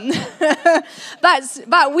 But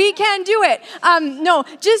we can do it. No,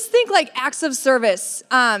 just think like acts of service.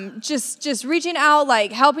 Just reaching out,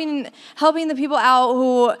 like helping the people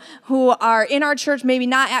out who are in our church, maybe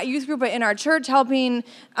not at youth group, but in our church, helping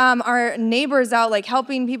our neighbors out, like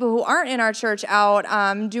helping people who aren't in our church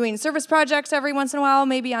out, doing service projects every once in a while,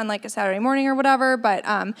 maybe on like a Saturday morning or whatever. But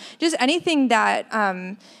just anything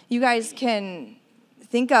that you guys can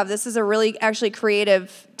think of. This is a really actually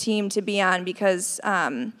creative team to be on because,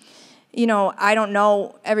 I don't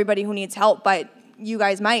know everybody who needs help, but you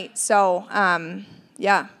guys might. So,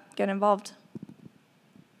 get involved.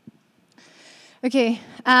 Okay.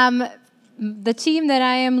 The team that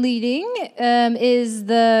I am leading is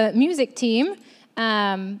the music team.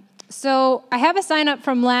 So I have a sign up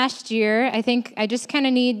from last year. I think I just kind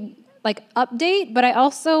of need like update, but I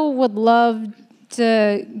also would love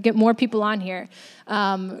to get more people on here.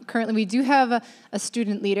 Currently, we do have a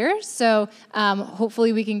student leader, so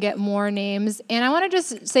hopefully we can get more names. And I want to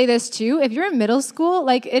just say this too, if you're in middle school,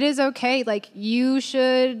 like it is okay, like you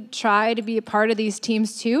should try to be a part of these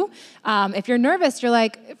teams too. If you're nervous, you're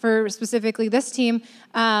like, for specifically this team,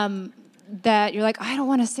 that you're like, I don't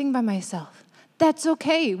want to sing by myself. That's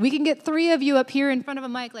okay. We can get 3 of you up here in front of a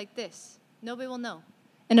mic like this. Nobody will know.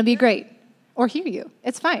 And it'll be great. Or hear you.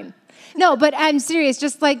 It's fine. No, but I'm serious.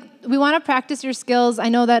 Just like we want to practice your skills. I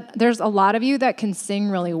know that there's a lot of you that can sing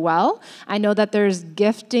really well. I know that there's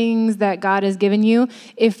giftings that God has given you.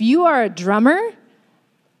 If you are a drummer,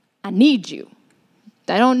 I need you.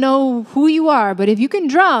 I don't know who you are, but if you can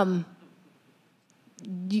drum,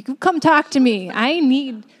 you can come talk to me. I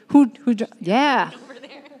need who yeah.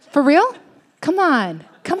 For real? Come on.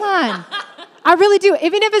 I really do.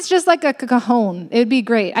 Even if it's just like a cajon, it would be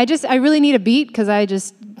great. I really need a beat because I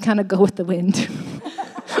just kind of go with the wind.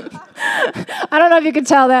 I don't know if you can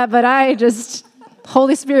tell that, but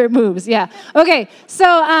Holy Spirit moves. Yeah. Okay. So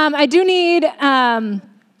I do need,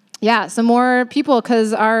 some more people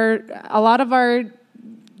because a lot of our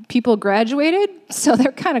people graduated, so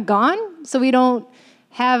they're kind of gone. So we don't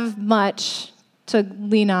have much to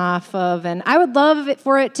lean off of, and I would love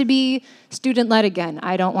for it to be student-led again.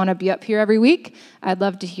 I don't want to be up here every week. I'd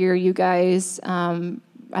love to hear you guys.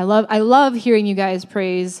 I love hearing you guys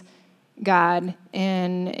praise God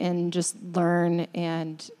and just learn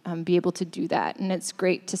and be able to do that. And it's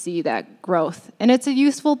great to see that growth. And it's a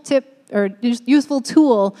useful tip or useful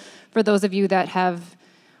tool for those of you that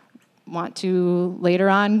want to later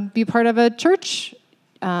on be part of a church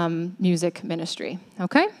music ministry.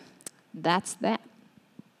 Okay? That's that.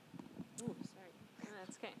 Ooh, sorry.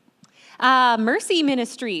 That's okay. Mercy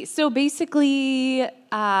Ministry. So basically,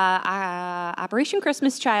 Operation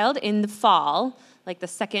Christmas Child in the fall, like the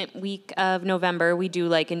second week of November, we do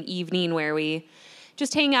like an evening where we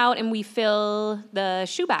just hang out and we fill the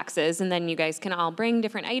shoe boxes, and then you guys can all bring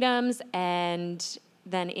different items, and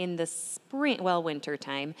then in the spring, well, winter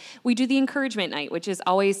time, we do the encouragement night, which is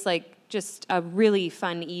always like just a really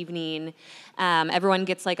fun evening. Everyone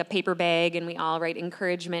gets like a paper bag and we all write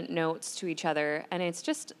encouragement notes to each other. And it's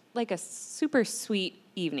just like a super sweet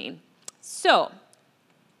evening. So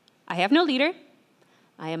I have no leader.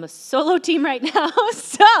 I am a solo team right now.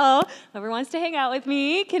 So whoever wants to hang out with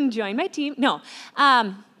me can join my team. No,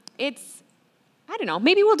 I don't know,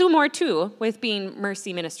 maybe we'll do more too with being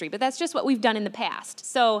Mercy Ministry, but that's just what we've done in the past.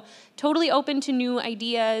 So totally open to new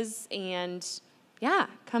ideas, and yeah,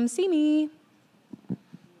 come see me.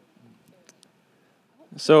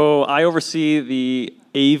 So I oversee the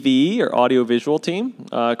AV, or audiovisual team,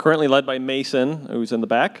 currently led by Mason, who's in the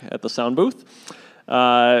back at the sound booth.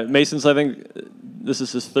 Mason's, I think, this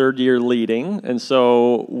is his 3rd year leading, and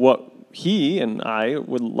so what he and I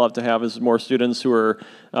would love to have is more students who are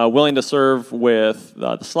willing to serve with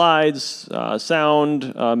the slides,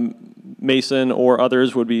 sound. Mason or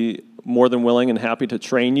others would be more than willing and happy to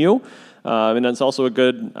train you. And it's also a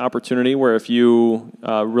good opportunity where if you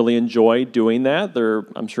really enjoy doing that,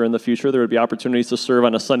 I'm sure in the future there would be opportunities to serve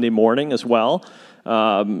on a Sunday morning as well.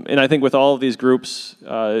 And I think with all of these groups,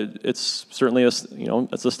 it's certainly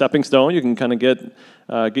it's a stepping stone. You can kind of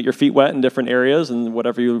get your feet wet in different areas, and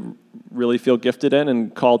whatever you really feel gifted in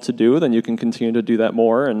and called to do, then you can continue to do that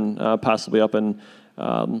more and possibly up in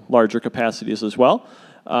larger capacities as well.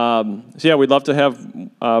 So yeah, we'd love to have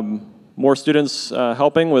more students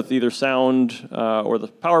helping with either sound or the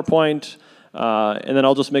PowerPoint. And then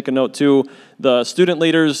I'll just make a note too, the student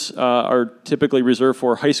leaders are typically reserved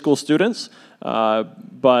for high school students,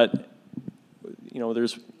 but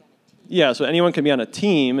so anyone can be on a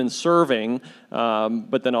team and serving,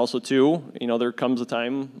 but then also too, there comes a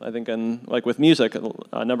time, I think, like with music,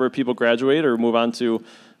 a number of people graduate or move on to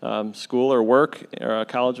school or work, or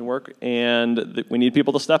college and work, and we need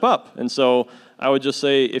people to step up. And so I would just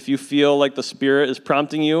say, if you feel like the Spirit is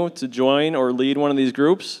prompting you to join or lead one of these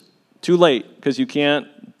groups, too late, because you can't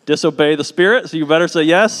disobey the Spirit, so you better say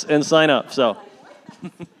yes and sign up. So.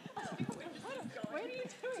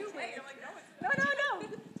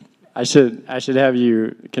 I should have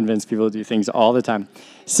you convince people to do things all the time.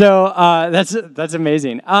 So that's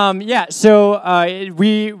amazing. So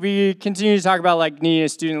we continue to talk about like needing a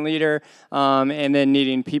student leader and then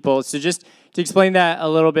needing people. So just to explain that a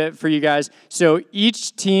little bit for you guys. So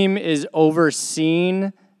each team is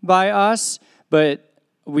overseen by us, but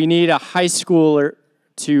we need a high schooler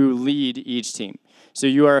to lead each team. So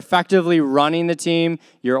you are effectively running the team,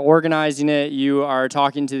 you're organizing it, you are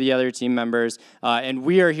talking to the other team members, and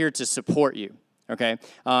we are here to support you, okay?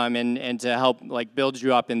 And to help like build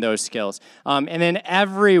you up in those skills. And then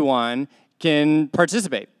everyone can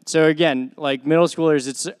participate. So again, like middle schoolers,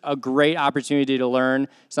 it's a great opportunity to learn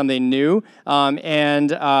something new.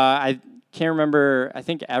 I can't remember, I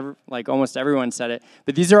think almost everyone said it,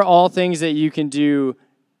 but these are all things that you can do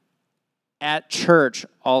at church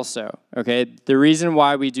also, okay? The reason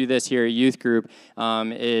why we do this here at youth group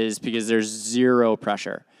is because there's zero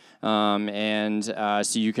pressure. So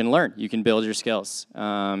you can learn, you can build your skills.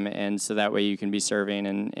 And so that way you can be serving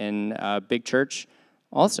in a big church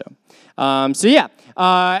also.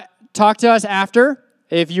 Talk to us after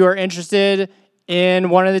if you are interested in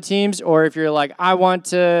one of the teams, or if you're like, I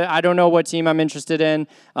don't know what team I'm interested in,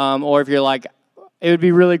 or if you're like, it would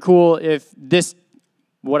be really cool if this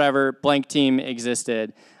whatever blank team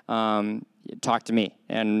existed, talk to me,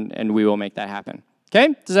 and we will make that happen.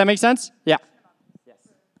 Okay? Does that make sense? Yeah. Yes.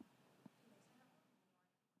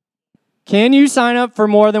 Can you sign up for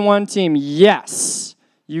more than one team? Yes.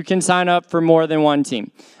 You can sign up for more than one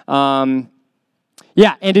team. And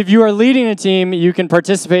if you are leading a team, you can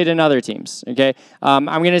participate in other teams, okay? I'm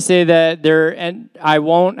going to say that I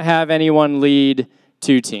won't have anyone lead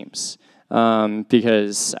 2 teams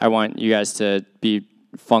because I want you guys to be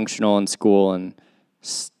functional in school and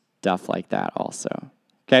stuff like that also,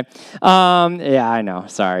 okay? I know,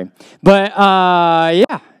 sorry. But, Any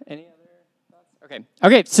other thoughts?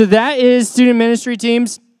 Okay, so that is student ministry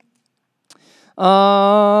teams. That's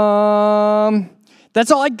all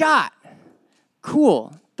I got.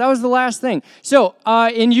 Cool. That was the last thing. So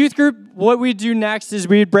in youth group, what we do next is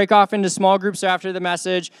we'd break off into small groups. So after the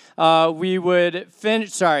message, we would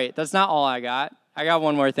finish. Sorry, that's not all I got. I got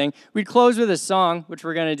one more thing. We'd close with a song, which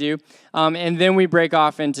we're going to do, and then we break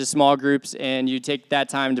off into small groups, and you take that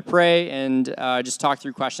time to pray and just talk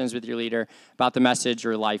through questions with your leader about the message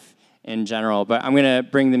or life in general. But I'm going to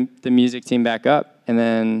bring the music team back up, and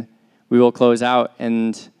then we will close out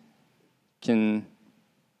and can...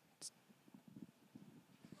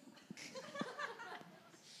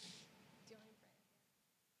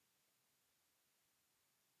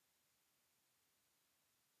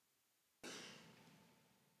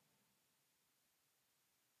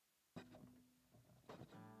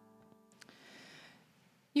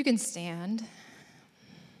 You can stand.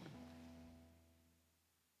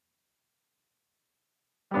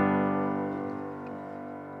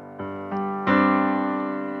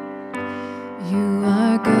 You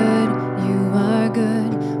are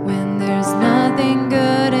good when there's nothing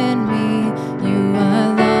good in me. You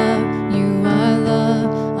are love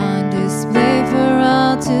on display for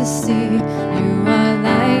all to see. You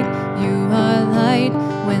are light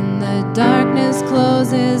when the darkness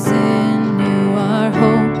closes in. You are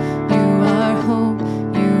hope,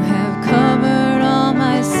 you have covered all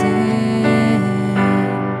my sin.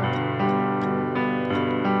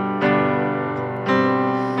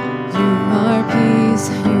 You are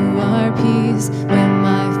peace when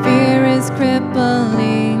my fear is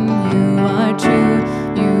crippling. You are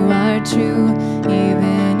true,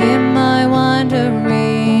 even in my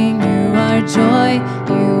wandering. You are joy,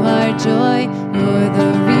 you're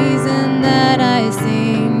the reason that I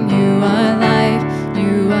sing. You are life,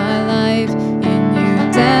 in you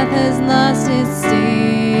death has lost its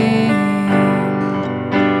sting.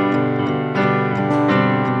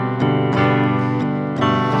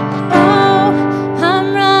 Oh, I'm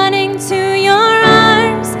running to your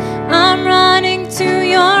arms,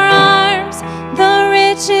 the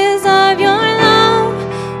riches of your love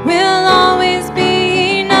will always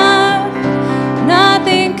be enough.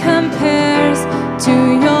 Nothing compares to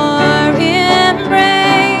your embrace.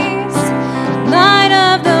 Light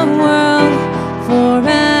of the world,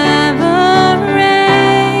 forever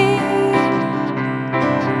reign.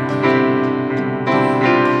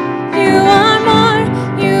 You are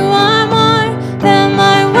more than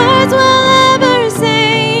my words will ever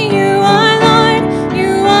say. You are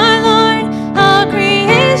Lord, all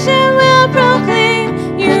creation will proclaim.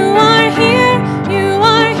 You are here,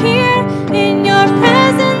 in your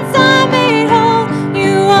presence I'm made whole.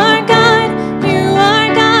 You are God,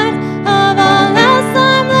 of all else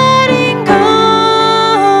I'm letting go.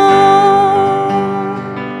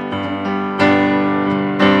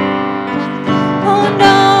 Oh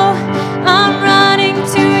no, I'm running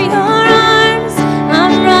to your arms,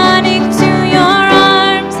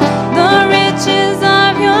 the riches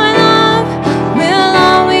of your love will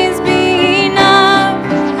always be enough.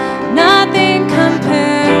 Nothing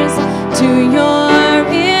compares to your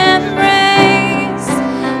embrace.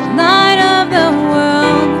 Light of the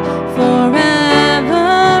world, forever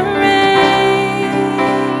reign.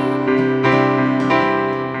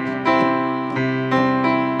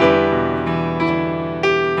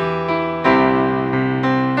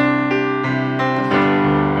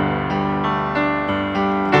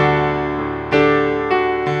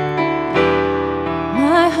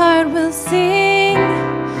 My heart will sing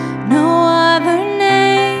no other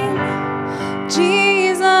name. Jesus,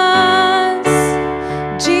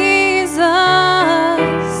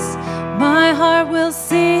 my heart will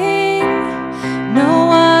sing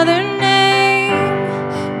no other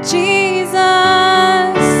name. Jesus,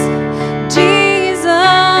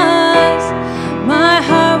 my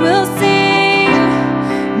heart will sing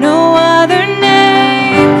no other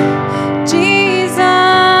name. Jesus.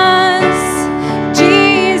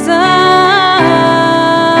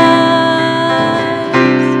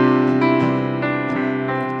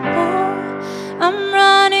 I'm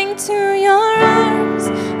running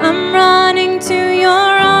to your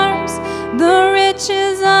arms, the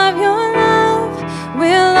riches of your love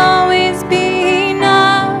will always be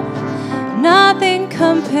enough. Nothing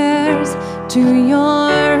compares to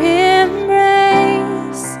your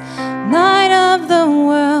embrace. Light of the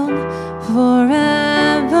world,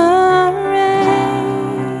 forever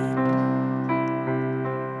reign.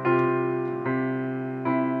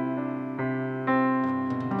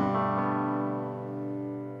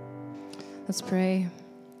 Let's pray.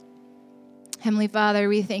 Heavenly Father,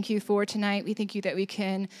 we thank you for tonight. We thank you that we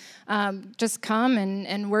can just come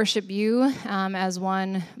and worship you as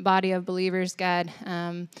one body of believers, God.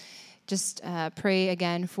 Just pray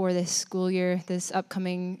again for this school year, this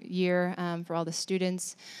upcoming year, for all the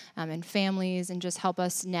students and families, and just help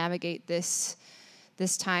us navigate this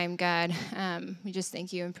time, God. We just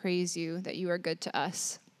thank you and praise you that you are good to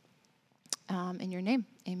us. In your name,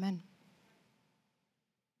 amen.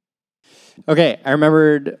 Okay, I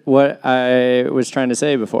remembered what I was trying to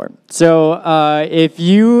say before. So if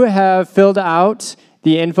you have filled out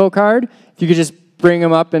the info card, if you could just bring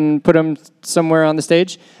them up and put them somewhere on the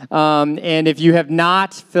stage. And if you have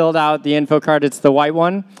not filled out the info card, it's the white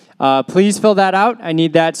one. Please fill that out. I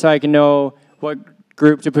need that so I can know what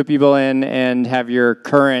group to put people in and have your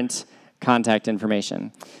current contact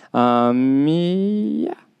information.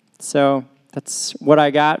 Yeah, so that's what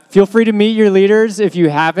I got. Feel free to meet your leaders if you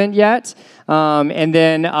haven't yet, and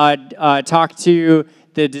then talk to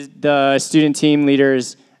the student team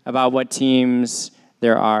leaders about what teams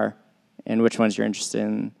there are and which ones you're interested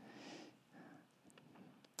in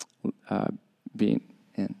being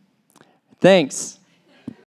in. Thanks.